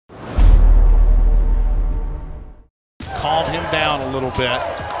calm him down a little bit.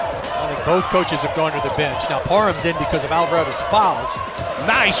 I think both coaches have gone to the bench. Now Parham's in because of Alvarado's fouls.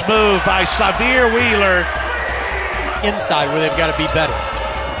 Nice move by Xavier Wheeler. Inside where they've got to be better.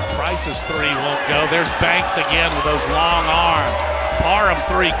 Price's three won't go. There's Banks again with those long arms. Parham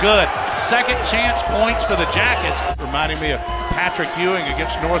three, good. Second chance points for the Jackets. Reminding me of Patrick Ewing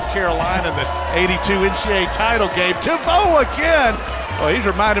against North Carolina in the '82 NCAA title game. Devoe again. Well, he's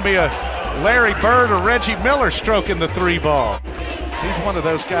reminding me of Larry Bird or Reggie Miller stroking the three ball. He's one of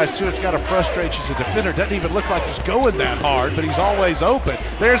those guys, too. It's got to frustrate you as a defender. Doesn't even look like he's going that hard, but he's always open.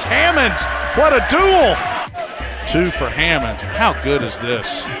 There's Hammonds. What a duel. Two for Hammonds. How good is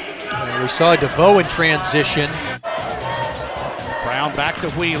this? We saw Devoe in transition. Brown back to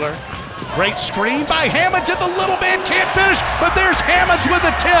Wheeler. Great screen by Hammonds at the little man. Can't finish, but there's Hammonds with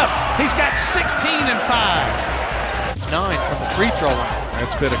the tip. He's got 16 and 5. 9 from the free throw line.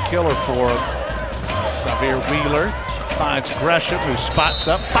 That's been a killer for him. Xavier Wheeler finds Gresham, who spots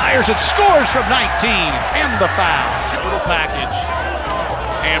up, fires and scores from 19. And the foul. Little package.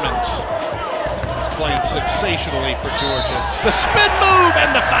 Hammonds playing sensationally for Georgia. The spin move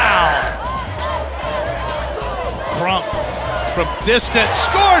and the foul. Crump from distance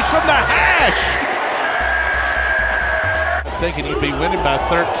scores from the hash. Thinking he'd be winning by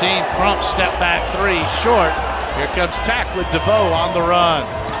 13. Crump step back three, short. Here comes Tack with Devoe on the run.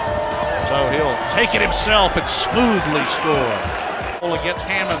 So he'll take it himself and smoothly score. Against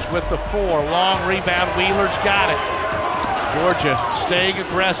Hammonds with the four. Long rebound. Wheeler's got it. Georgia staying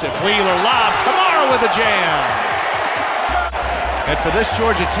aggressive. Wheeler lob. Kamara with a jam. And for this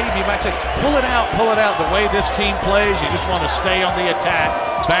Georgia team, you might say, pull it out, pull it out. The way this team plays, you just want to stay on the attack.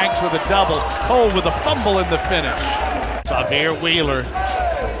 Banks with a double. Cole with a fumble in the finish. Xavier Wheeler,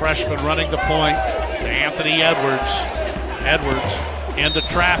 freshman running the point. Anthony Edwards. Edwards into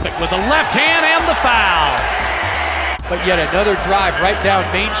traffic with the left hand and the foul. But yet another drive right down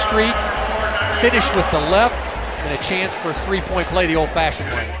Main Street. Finish with the left and a chance for a three-point play the old-fashioned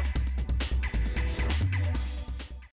way.